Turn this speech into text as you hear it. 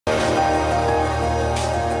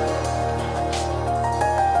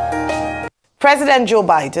President Joe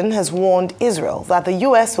Biden has warned Israel that the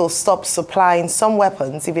U.S. will stop supplying some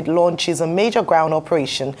weapons if it launches a major ground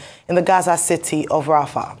operation in the Gaza city of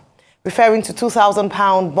Rafah. Referring to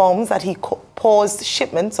 2,000-pound bombs that he paused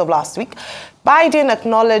shipments of last week, Biden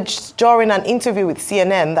acknowledged during an interview with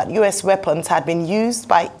CNN that U.S. weapons had been used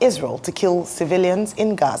by Israel to kill civilians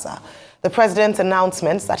in Gaza. The president's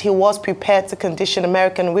announcement that he was prepared to condition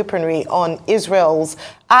American weaponry on Israel's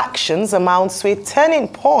actions amounts to a turning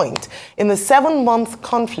point in the 7-month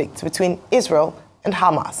conflict between Israel and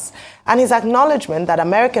Hamas. And his acknowledgement that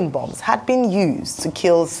American bombs had been used to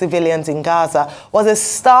kill civilians in Gaza was a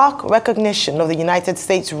stark recognition of the United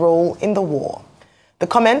States' role in the war. The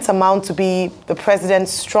comments amount to be the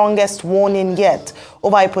president's strongest warning yet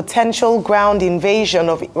over a potential ground invasion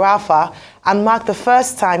of Rafah and mark the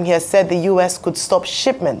first time he has said the U.S. could stop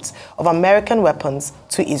shipments of American weapons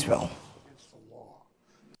to Israel.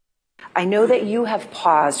 I know that you have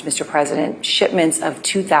paused, Mr. President, shipments of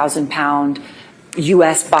 2,000-pound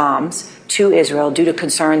U.S. bombs to Israel due to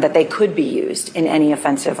concern that they could be used in any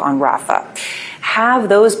offensive on Rafah. Have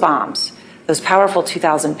those bombs, those powerful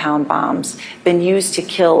 2,000-pound bombs, been used to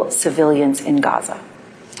kill civilians in Gaza?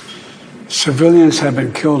 Civilians have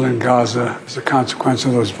been killed in Gaza as a consequence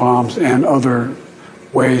of those bombs and other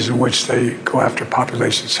ways in which they go after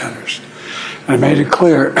population centers. And I made it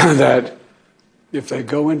clear that if they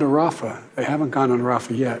go into Rafah, they haven't gone into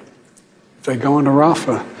Rafah yet. If they go into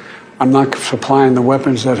Rafah, I'm not supplying the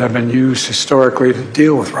weapons that have been used historically to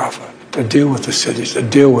deal with Rafah, to deal with the cities, to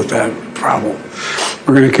deal with that problem.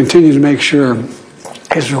 We're going to continue to make sure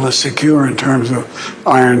Israel is secure in terms of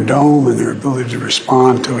Iron Dome and their ability to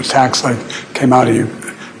respond to attacks like came out of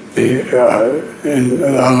the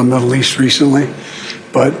Middle East recently.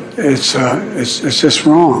 But it's just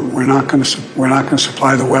wrong. We're not going to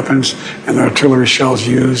supply the weapons and the artillery shells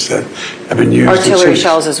used that have been used. Artillery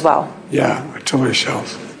shells as well. Yeah, artillery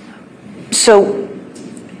shells. So,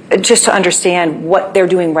 just to understand what they're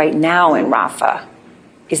doing right now in Rafah,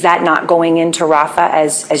 is that not going into Rafah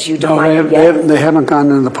as you defined it? No, they haven't gone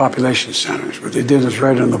into the population centers. What they did is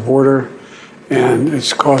right on the border, and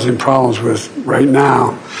it's causing problems with right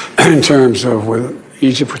now in terms of with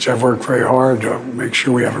Egypt, which I've worked very hard to make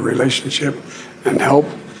sure we have a relationship and help.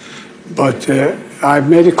 But I've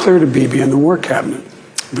made it clear to Bibi and the War Cabinet,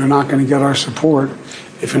 they're not going to get our support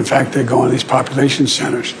if, in fact, they go in these population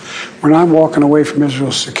centers. We're not walking away from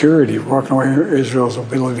Israel's security. We're walking away from Israel's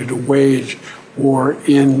ability to wage war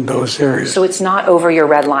in those areas. So it's not over your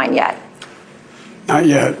red line yet? Not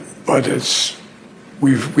yet, but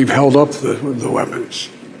we've held up the weapons.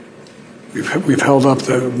 We've held up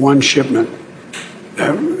the one shipment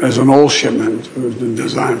as an old shipment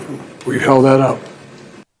designed. We've held that up.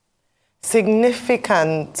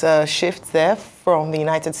 Significant shift there from the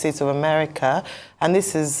United States of America, and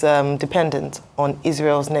this is dependent on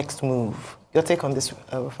Israel's next move. Your take on this,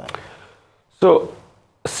 Rufai? So,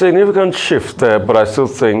 significant shift there, but I still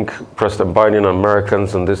think President Biden and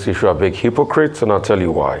Americans on this issue are big hypocrites, and I'll tell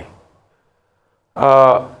you why.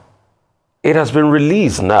 It has been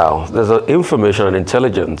released now. There's information and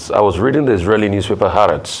intelligence. I was reading the Israeli newspaper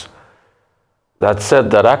Halt that said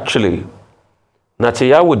that actually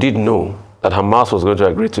Netanyahu did know that Hamas was going to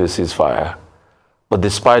agree to a ceasefire, but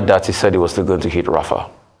despite that, he said he was still going to hit Rafah.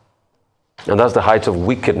 And that's the height of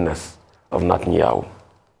wickedness of Netanyahu.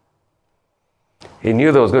 He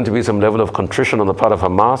knew there was going to be some level of contrition on the part of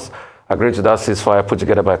Hamas, agreeing to that ceasefire put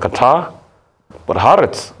together by Qatar, but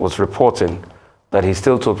Halt was reporting that he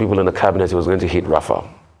still told people in the cabinet he was going to hit Rafah.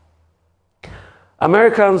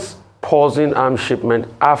 Americans pausing arms shipment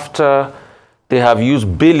after they have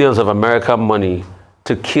used billions of American money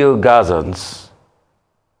to kill Gazans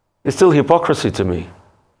is still hypocrisy to me.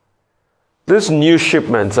 These new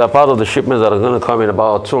shipments are part of the shipments that are going to come in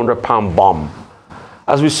about a 200-pound bomb.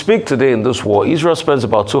 As we speak today in this war, Israel spends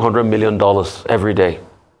about $200 million every day.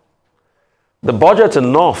 The budget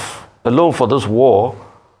enough alone for this war,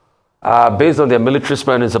 based on their military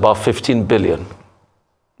spending, is about $15 billion,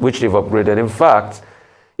 which they've upgraded. In fact,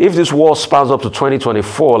 if this war spans up to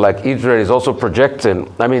 2024, like Israel is also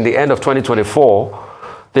projecting, I mean, the end of 2024,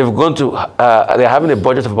 they're having a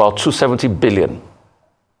budget of about $270 billion,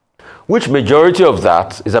 which majority of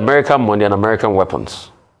that is American money and American weapons.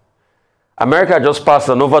 America just passed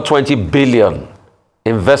an over $20 billion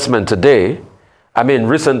investment today,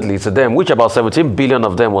 recently to them, which about $17 billion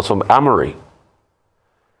of them was from Armory.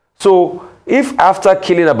 So if after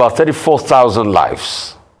killing about 34,000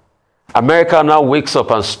 lives, America now wakes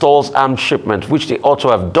up and stalls arms shipment, which they ought to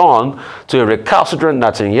have done to a recalcitrant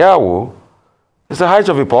Netanyahu, it's the height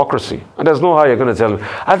of hypocrisy. And there's no how you're going to tell me.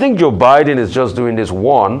 I think Joe Biden is just doing this,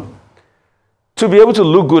 one, to be able to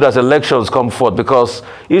look good as elections come forth, because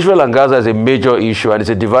Israel and Gaza is a major issue and it's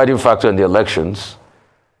a dividing factor in the elections.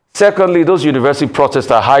 Secondly, those university protests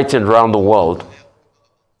are heightened around the world.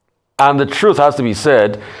 And the truth has to be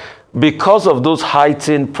said, because of those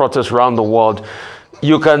heightened protests around the world,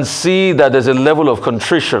 you can see that there's a level of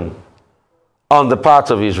contrition on the part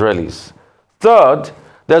of Israelis. Third,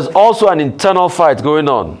 there's also an internal fight going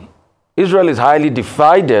on. Israel is highly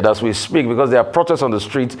divided as we speak because there are protests on the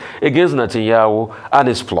streets against Netanyahu and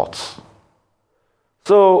his plots.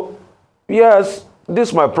 So, yes,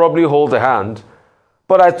 this might probably hold a hand,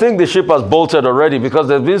 but I think the ship has bolted already because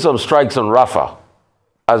there's been some strikes on Rafah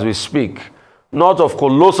as we speak. Not of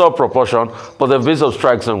colossal proportion, but there have been some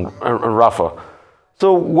strikes on Rafah.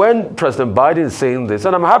 So when President Biden is saying this,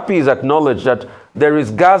 and I'm happy he's acknowledged that there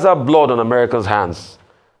is Gaza blood on Americans' hands,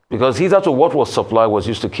 because hitherto what was supplied was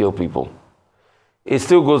used to kill people. It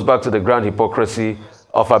still goes back to the grand hypocrisy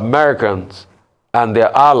of Americans and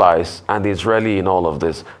their allies and the Israeli in all of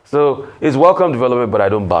this. So it's welcome development, but I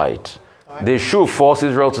don't buy it. Right. They should force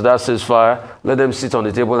Israel to that ceasefire, let them sit on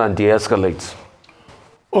the table and de-escalate.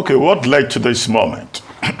 Okay, what led to this moment?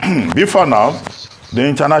 Before now, the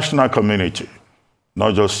international community,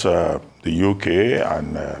 not just the UK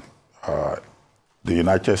and the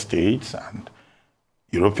United States and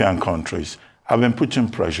European countries, have been putting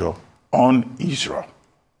pressure on Israel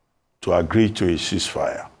to agree to a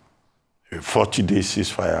ceasefire, a 40-day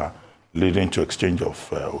ceasefire leading to exchange of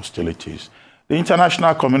hostilities. The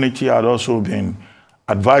international community had also been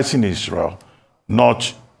advising Israel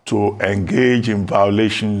not to engage in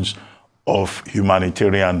violations of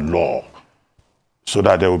humanitarian law so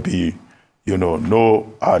that there will be,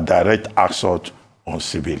 no direct assault on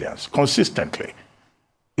civilians. Consistently,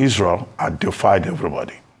 Israel had defied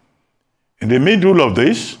everybody. In the middle of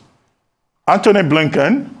this, Antony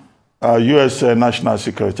Blinken, U.S. National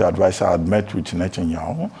Security Advisor, had met with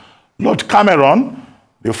Netanyahu. Lord Cameron,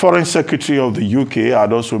 the Foreign Secretary of the UK,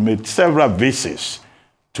 had also made several visits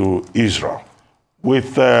to Israel,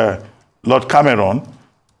 with Lord Cameron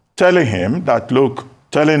telling him that,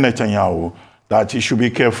 telling Netanyahu that he should be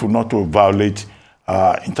careful not to violate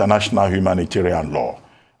international humanitarian law.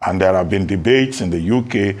 And there have been debates in the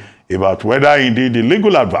UK about whether indeed the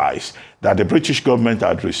legal advice that the British government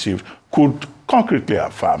had received could concretely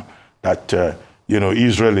affirm that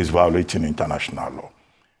Israel is violating international law.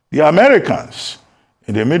 The Americans,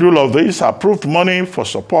 in the middle of this, approved money for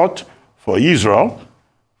support for Israel,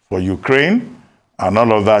 for Ukraine, and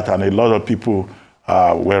all of that, and a lot of people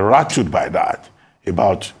were rattled by that,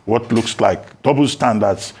 about what looks like double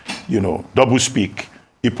standards, double speak,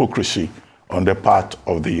 hypocrisy on the part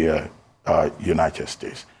of the United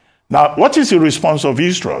States. Now, what is the response of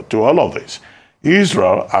Israel to all of this?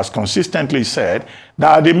 Israel has consistently said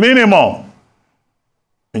that the minimum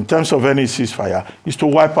in terms of any ceasefire is to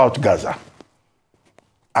wipe out Gaza.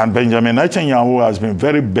 And Benjamin Netanyahu has been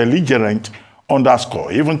very belligerent on that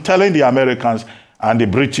score, even telling the Americans and the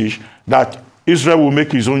British that Israel will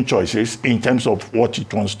make his own choices in terms of what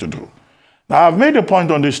it wants to do. Now, I've made a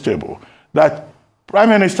point on this table that Prime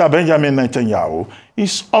Minister Benjamin Netanyahu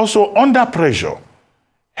is also under pressure,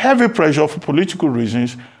 heavy pressure for political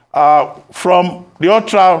reasons, from the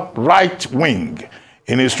ultra-right wing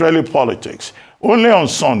in Israeli politics. Only on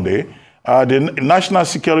Sunday, the National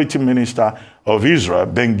Security Minister of Israel,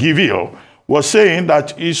 Ben-Gvir, was saying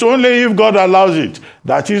that it's only if God allows it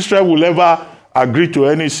that Israel will ever agree to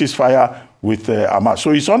any ceasefire with Hamas.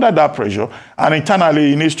 So he's under that pressure, and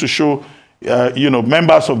internally he needs to show,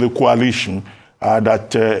 members of the coalition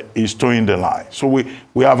that is towing the line. So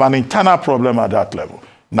we have an internal problem at that level.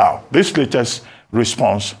 Now, this latest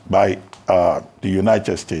response by the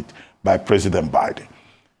United States, by President Biden.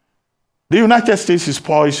 The United States is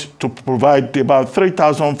poised to provide about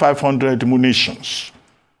 3,500 munitions,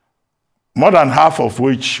 more than half of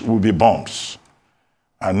which will be bombs.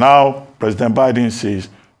 And now President Biden says,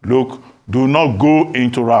 look, do not go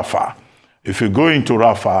into Rafah. If you go into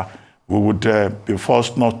Rafah, we would be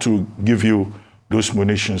forced not to give you those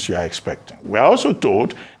munitions you are expecting. We are also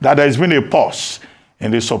told that there has been a pause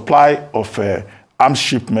in the supply of arms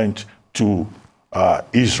shipment to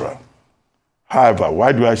Israel. However,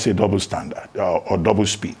 why do I say double standard or double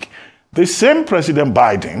speak? The same President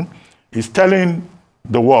Biden is telling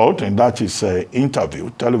the world, and that is an interview,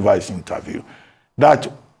 televised interview, that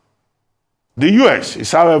the U.S.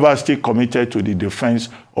 is, however, still committed to the defense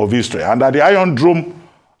of Israel, and that the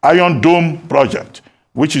Iron Dome project,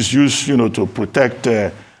 which is used, to protect,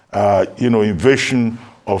 invasion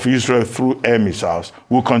of Israel through air missiles,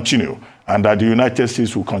 will continue, and that the United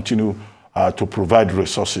States will continue to provide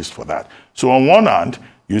resources for that. So on one hand,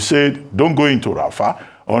 you said, don't go into Rafah.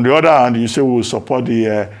 On the other hand, you say we will support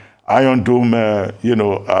the Iron Dome,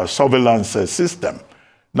 surveillance system.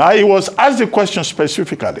 Now, he was asked the question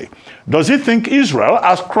specifically, does he think Israel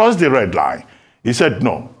has crossed the red line? He said,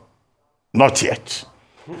 no, not yet.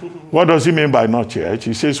 What does he mean by not yet?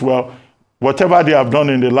 He says, well, whatever they have done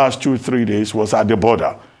in the last 2-3 days was at the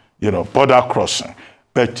border, border crossing.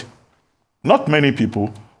 But not many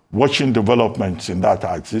people watching developments in that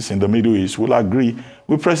axis in the Middle East will agree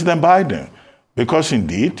with President Biden. Because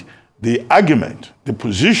indeed, the argument, the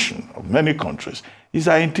position of many countries is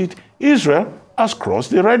that indeed Israel has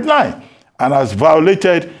crossed the red line and has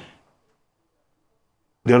violated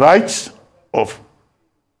the rights of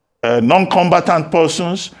non-combatant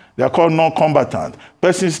persons. They are called non-combatant.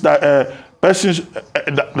 Persons that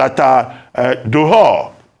are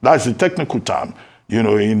dohor, that's the technical term, in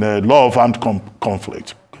law of armed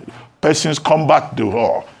conflict. Persons combat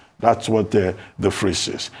dohor. That's what the phrase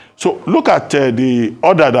is. So look at the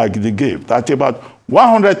order that they gave, that about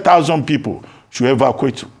 100,000 people should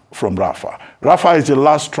evacuate from Rafah. Rafah is the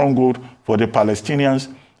last stronghold for the Palestinians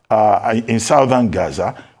in southern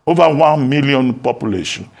Gaza. Over 1 million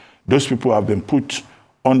population. Those people have been put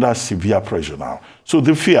under severe pressure now. So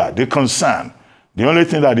the fear, the concern, the only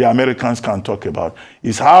thing that the Americans can talk about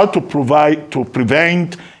is how to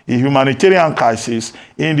prevent a humanitarian crisis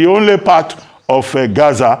in the only part of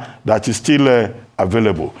Gaza that is still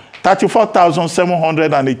available.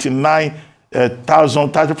 34,789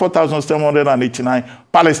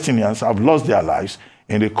 Palestinians have lost their lives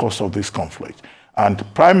in the course of this conflict. And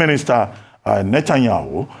Prime Minister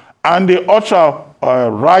Netanyahu and the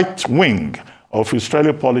ultra-right wing of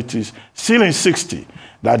Israeli politics still insist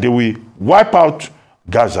that they will wipe out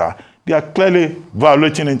Gaza. They are clearly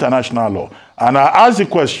violating international law. And I asked the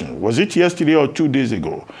question, was it yesterday or 2 days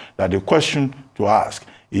ago, that the question to ask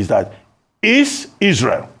is that, is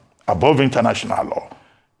Israel above international law?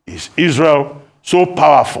 Is Israel so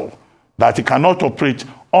powerful that it cannot operate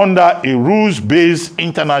under a rules-based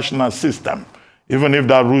international system, even if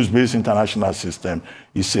that rules-based international system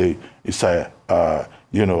is a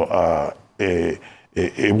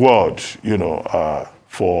word,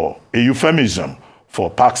 for a euphemism for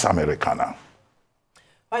Pax Americana?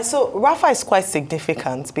 Right, so Rafah is quite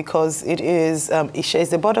significant because it shares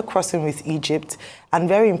the border crossing with Egypt, and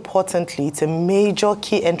very importantly, it's a major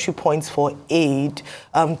key entry point for aid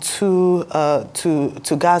to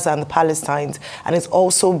Gaza and the Palestinians, and it's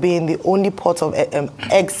also been the only port of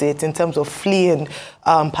exit in terms of fleeing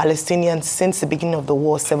Palestinians since the beginning of the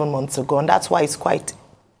war 7 months ago, and that's why it's quite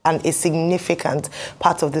a significant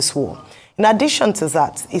part of this war. In addition to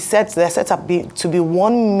that, they're set up to be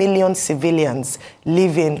 1 million civilians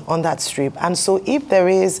living on that strip. And so if there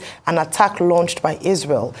is an attack launched by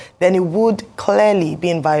Israel, then it would clearly be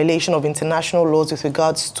in violation of international laws with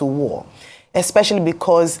regards to war, especially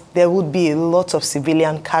because there would be a lot of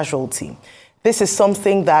civilian casualty. This is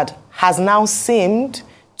something that has now seemed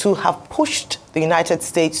to have pushed the United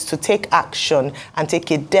States to take action and take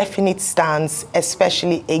a definite stance,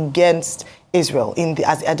 especially against Israel,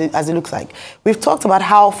 as it looks like. We've talked about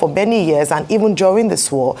how for many years, and even during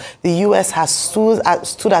this war, the U.S. has stood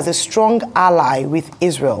as a strong ally with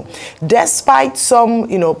Israel. Despite some,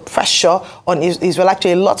 pressure on Israel,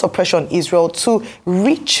 actually a lot of pressure on Israel to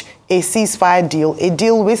reach a ceasefire deal, a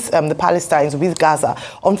deal with the Palestinians, with Gaza.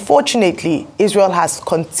 Unfortunately, Israel has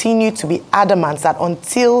continued to be adamant that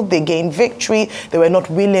until they gain victory, they were not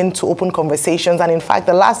willing to open conversations. And in fact,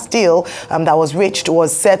 the last deal that was reached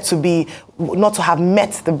was said to be not to have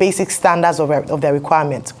met the basic standards of their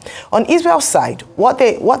requirement. On Israel's side, what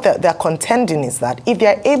they're contending is that if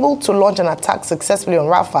they're able to launch an attack successfully on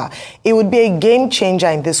Rafah, it would be a game changer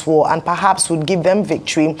in this war and perhaps would give them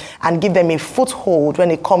victory and give them a foothold when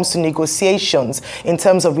it comes to negotiations in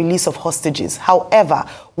terms of release of hostages. However,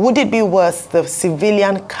 would it be worth the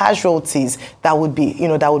civilian casualties that would be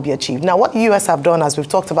achieved? Now, what the U.S. have done, as we've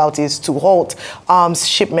talked about, is to halt arms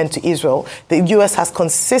shipment to Israel. The U.S. has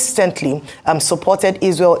consistently supported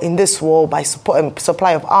Israel in this war by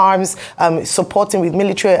supply of arms, supporting with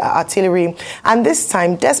military artillery. And this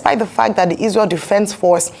time, despite the fact that the Israel Defense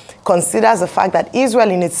Force considers the fact that Israel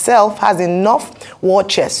in itself has enough war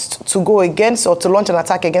chest to go against or to launch an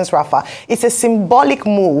attack against Rafah, it's a symbolic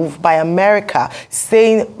move by America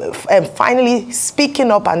saying, finally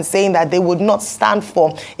speaking up and saying that they would not stand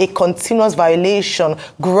for a continuous violation,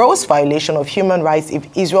 gross violation of human rights if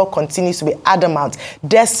Israel continues to be adamant,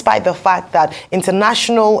 despite the fact that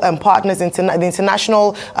international partners, the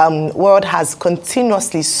international world has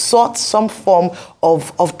continuously sought some form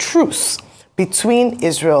of truce between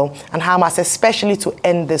Israel and Hamas, especially to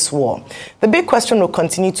end this war. The big question will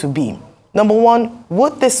continue to be, Number one,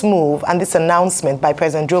 would this move and this announcement by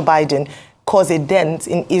President Joe Biden cause a dent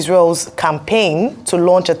in Israel's campaign to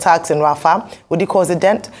launch attacks in Rafah? Would it cause a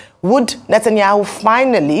dent? Would Netanyahu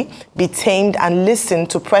finally be tamed and listen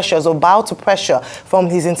to pressures or bow to pressure from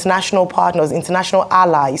his international partners, international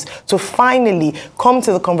allies, to finally come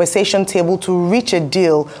to the conversation table to reach a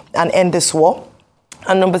deal and end this war?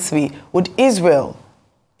 And number three, would Israel,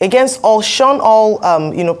 against all, shun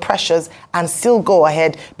all pressures and still go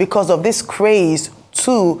ahead because of this craze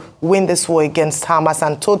to win this war against Hamas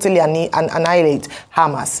and totally annihilate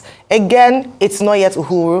Hamas? Again, it's not yet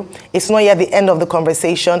Uhuru. It's not yet the end of the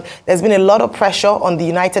conversation. There's been a lot of pressure on the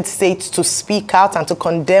United States to speak out and to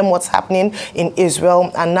condemn what's happening in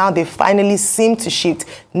Israel. And now they finally seem to shift,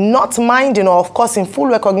 not minding, or of course in full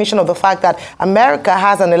recognition of the fact that America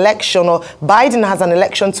has an election, or Biden has an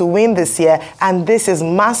election to win this year. And this is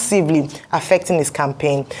massively affecting his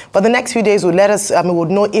campaign. But the next few days will let us, would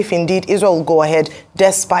know if indeed Israel will go ahead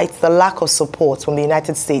despite the lack of support from the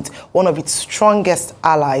United States, one of its strongest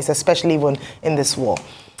allies, especially even in this war.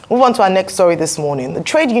 Move on to our next story this morning. The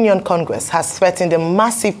Trade Union Congress has threatened a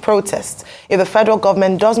massive protest if the federal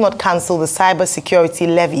government does not cancel the cybersecurity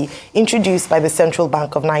levy introduced by the Central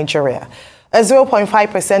Bank of Nigeria. A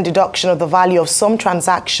 0.5% deduction of the value of some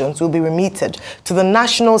transactions will be remitted to the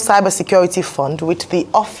National Cybersecurity Fund, which the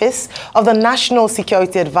Office of the National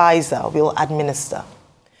Security Advisor will administer.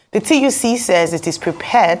 The TUC says it is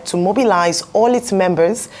prepared to mobilize all its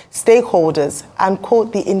members, stakeholders, and,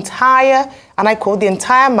 quote, the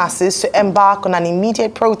entire masses to embark on an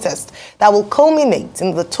immediate protest that will culminate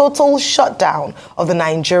in the total shutdown of the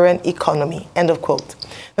Nigerian economy, end of quote.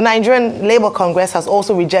 The Nigerian Labour Congress has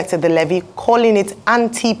also rejected the levy, calling it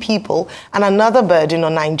anti-people and another burden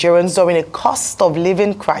on Nigerians during a cost of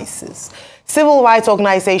living crisis. Civil rights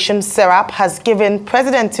organization SERAP has given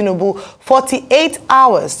President Tinubu 48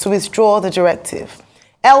 hours to withdraw the directive.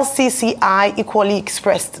 LCCI equally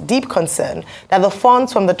expressed deep concern that the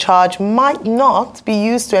funds from the charge might not be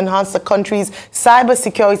used to enhance the country's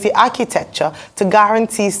cybersecurity architecture to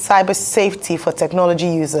guarantee cyber safety for technology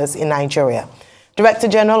users in Nigeria. Director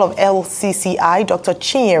General of LCCI, Dr.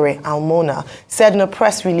 Chinyere Almona, said in a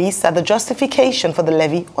press release that the justification for the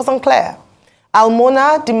levy was unclear.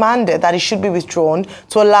 Almona demanded that it should be withdrawn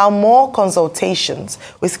to allow more consultations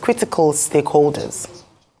with critical stakeholders.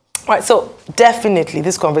 Right, so definitely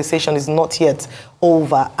this conversation is not yet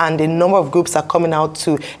over, and a number of groups are coming out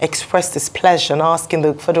to express displeasure and asking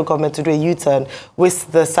the federal government to do a U-turn with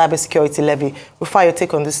the cybersecurity levy. Rufai, your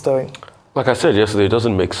take on this story? Like I said yesterday, it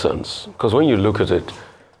doesn't make sense, because when you look at it,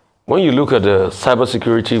 when you look at the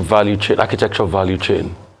cybersecurity value chain, architectural value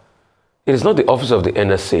chain, it is not the office of the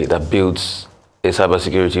NSA that builds a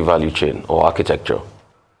cybersecurity value chain or architecture.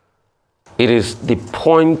 It is the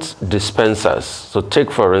point dispensers. So take,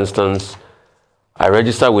 for instance, I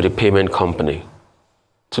register with a payment company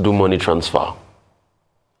to do money transfer.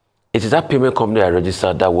 It is that payment company I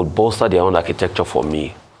registered that would bolster their own architecture for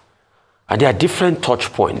me. And there are different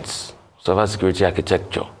touch points, cybersecurity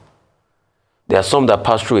architecture. There are some that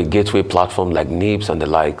pass through a gateway platform like NIPS and the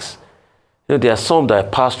likes. There are some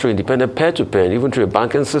that pass through independent peer-to-peer and even through a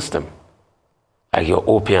banking system, like your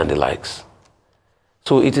OP and the likes.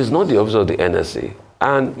 So it is not the office of the NSA.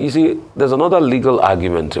 And you see, there's another legal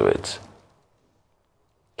argument to it.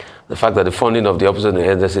 The fact that the funding of the office of the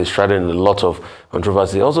NSA is shrouded in a lot of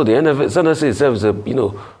controversy. Also, the NSA itself is a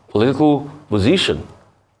political position.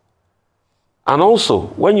 And also,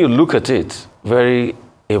 when you look at it very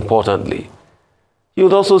importantly, you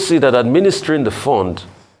would also see that administering the fund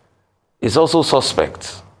is also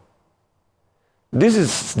suspect. This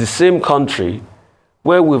is the same country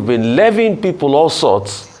where we've been levying people all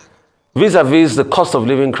sorts vis-a-vis the cost of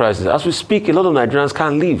living crisis. As we speak, a lot of Nigerians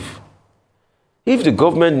can't live. If the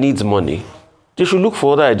government needs money, they should look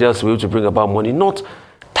for other ideas to be able to bring about money, not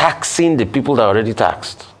taxing the people that are already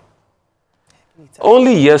taxed.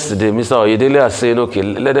 Only yesterday, Mr. Oyedele is saying, okay,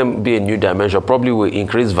 let them be a new dimension. Probably we'll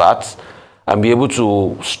increase VAT and be able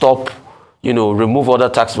to stop, remove other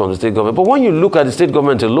taxes from the state government. But when you look at the state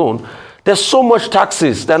government alone, there's so much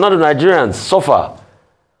taxes that not the Nigerians suffer.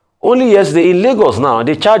 Only yesterday in Lagos now,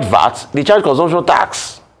 they charge VAT, they charge consumption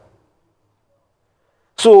tax.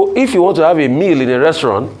 So if you want to have a meal in a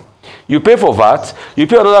restaurant, you pay for VAT, you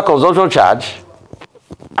pay another consumption charge,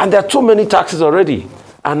 and there are too many taxes already.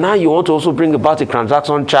 And now you want to also bring about a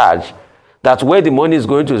transaction charge that where the money is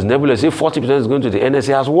going to is nebulous. If 40% is going to the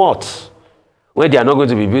NSA as what? Where they are not going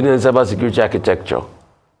to be building cybersecurity architecture.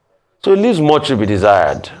 So it leaves much to be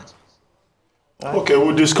desired. Okay,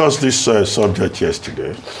 we discussed this subject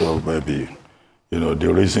yesterday, so maybe,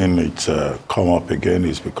 the reason it's come up again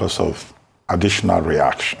is because of additional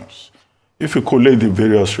reactions. if you collate the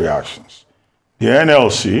various reactions, the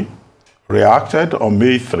NLC reacted on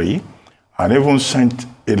May 3 and even sent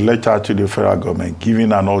a letter to the federal government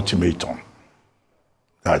giving an ultimatum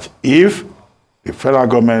that if the federal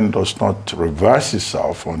government does not reverse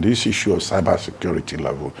itself on this issue of cybersecurity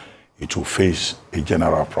level, it will face a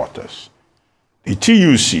general protest. The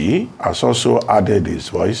TUC has also added its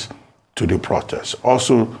voice to the protest,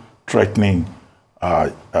 also threatening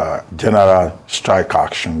general strike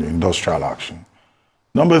action, industrial action.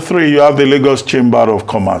 Number 3, you have the Lagos Chamber of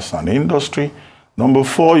Commerce and Industry. Number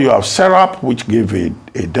 4, you have SERAP, which gave a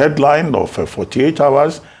deadline of 48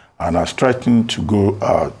 hours and has threatened to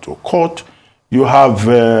go to court. You have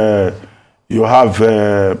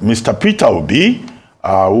Mr. Peter Obi,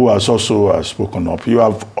 who has also spoken up. You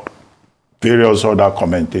have various other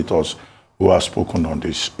commentators who have spoken on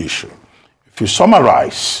this issue. If you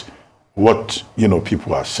summarize what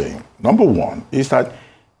people are saying, number 1 is that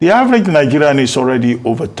the average Nigerian is already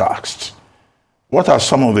overtaxed. What are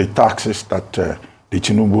some of the taxes that the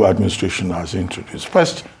Tinubu administration has introduced?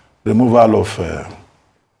 First, removal of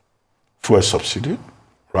fuel subsidy,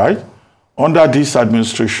 right? Under this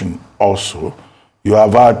administration also, you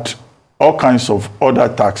have had all kinds of other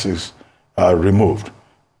taxes removed.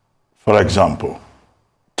 For example,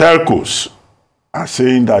 telcos are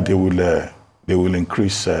saying that they will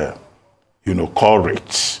increase, call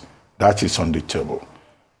rates. That is on the table.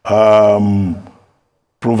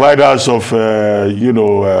 Providers of,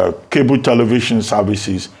 cable television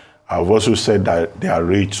services have also said that their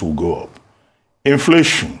rates will go up.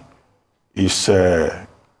 Inflation is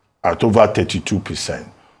at over 32%.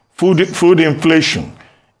 Food inflation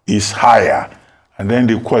is higher. And then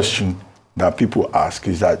the question that people ask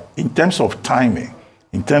is that in terms of timing,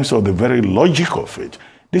 in terms of the very logic of it,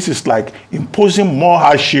 this is like imposing more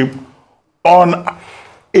hardship on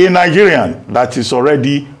a Nigerian that is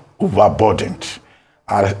already overburdened.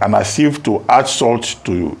 And as if to add salt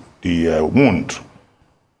to the wound.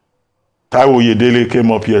 Taiwo Yedele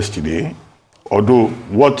came up yesterday, although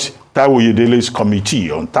what Taiwo Yedele's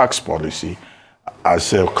committee on tax policy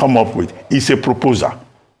has come up with is a proposal,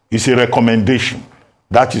 it's a recommendation.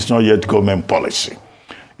 That is not yet government policy.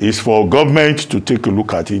 It's for government to take a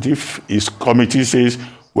look at it. If his committee says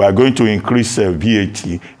we are going to increase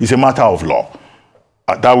VAT, it's a matter of law.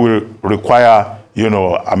 That will require,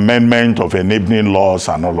 amendment of enabling laws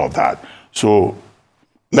and all of that. So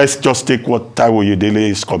let's just take what Taiwo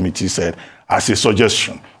Yedele's committee said as a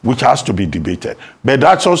suggestion, which has to be debated. But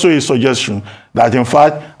that's also a suggestion that, in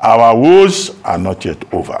fact, our woes are not yet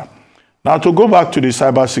over. Now, to go back to the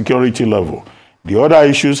cybersecurity level, the other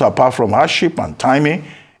issues, apart from hardship and timing,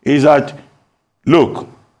 is that, look,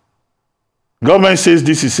 government says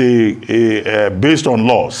this is based on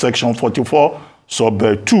law, Section 44,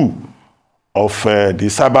 sub 2 of the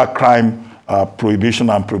Cybercrime Prohibition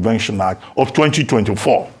and Prevention Act of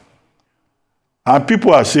 2024. And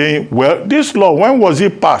people are saying, well, this law, when was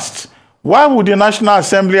it passed? Why would the National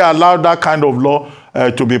Assembly allow that kind of law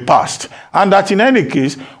to be passed? And that in any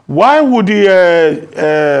case, why would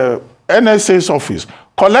the NSA's office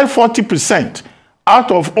collect 40%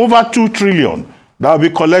 out of over 2 trillion that will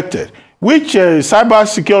be collected? Which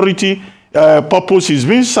cybersecurity purpose is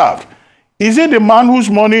being served? Is it the man whose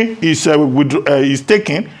money is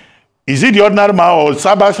taken? Is it the ordinary man, or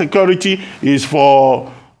cybersecurity is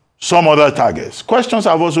for some other targets? Questions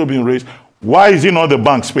have also been raised. Why is it not the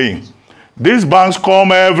banks paying? These banks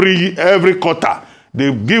come every quarter.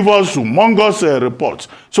 They give us humongous reports.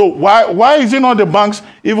 So why is it not the banks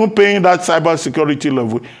even paying that cybersecurity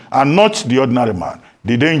level and not the ordinary man?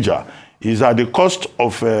 The danger is that the cost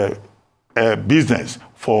of business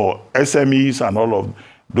for SMEs and all of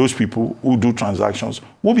those people who do transactions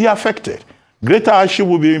will be affected. Greater hardship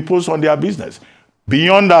will be imposed on their business.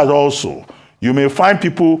 Beyond that also, you may find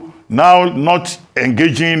people now not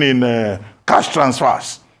engaging in cash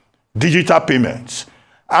transfers, digital payments.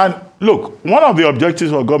 And look, one of the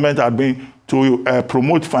objectives of government had been to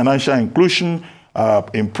promote financial inclusion,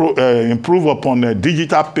 improve upon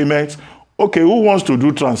digital payments. Okay, who wants to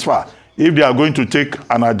do transfer if they are going to take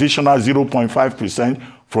an additional 0.5%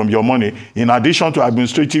 from your money, in addition to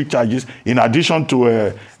administrative charges, in addition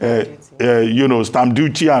to stamp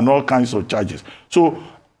duty and all kinds of charges? So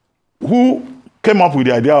who came up with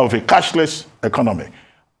the idea of a cashless economy?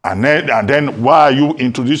 And then why are you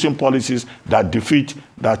introducing policies that defeat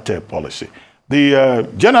that policy? The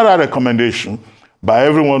general recommendation by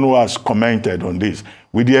everyone who has commented on this,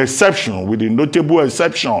 with the notable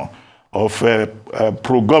exception of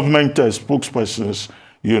pro-government spokespersons,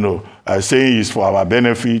 saying it's for our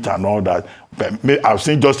benefit and all that. But I've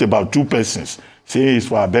seen just about 2 persons saying it's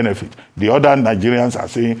for our benefit. The other Nigerians are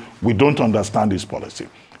saying we don't understand this policy.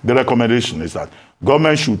 The recommendation is that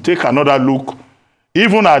government should take another look,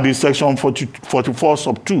 even at the section 44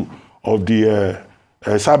 sub 2 of the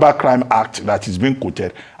Cybercrime Act that is being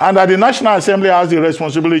quoted, and that the National Assembly has the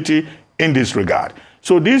responsibility in this regard.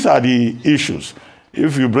 So these are the issues.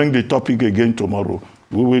 If you bring the topic again tomorrow,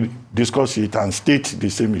 we will discuss it and state the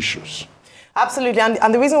same issues. Absolutely,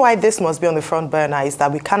 and the reason why this must be on the front burner is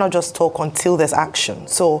that we cannot just talk until there's action.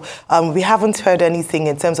 So we haven't heard anything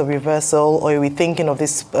in terms of reversal or rethinking of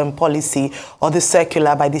this policy or this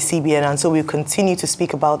circular by the CBN, and so we'll continue to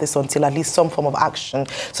speak about this until at least some form of action,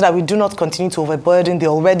 so that we do not continue to overburden the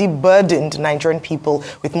already burdened Nigerian people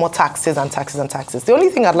with more taxes and taxes and taxes. The only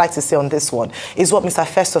thing I'd like to say on this one is what Mr.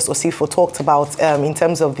 Festus Osifo talked about in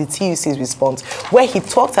terms of the TUC's response, where he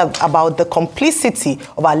talked about the complicity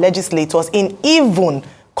of our legislators in even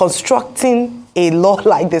constructing a law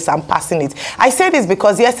like this and passing it. I say this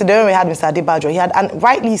because yesterday when we had Mr. Adebajo, he had, and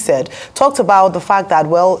rightly said, talked about the fact that,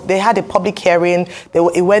 well, they had a public hearing,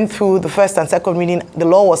 it went through the first and second reading, the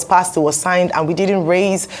law was passed, it was signed, and we didn't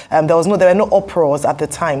raise, there were no uproars at the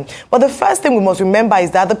time. But the first thing we must remember is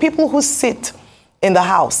that the people who sit in the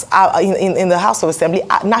House, in the House of Assembly,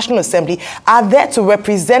 National Assembly, are there to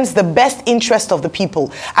represent the best interest of the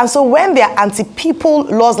people. And so when there are anti-people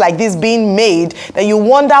laws like this being made, then you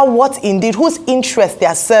wonder what indeed, whose interest they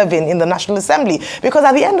are serving in the National Assembly. Because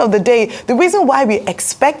at the end of the day, the reason why we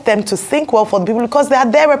expect them to think well for the people, because they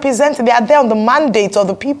are there representing, they are there on the mandate of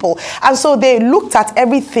the people. And so they looked at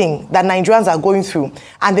everything that Nigerians are going through,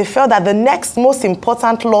 and they felt that the next most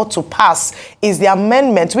important law to pass is the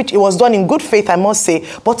amendment, which it was done in good faith, I must say,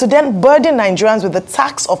 but to then burden Nigerians with the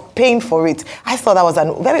tax of paying for it. I thought that was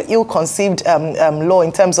a very ill-conceived law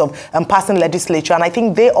in terms of passing legislature, and I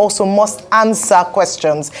think they also must answer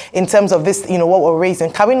questions in terms of this, what we're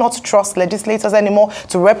raising. Can we not trust legislators anymore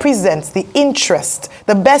to represent the interest,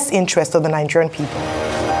 the best interest of the Nigerian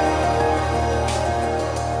people?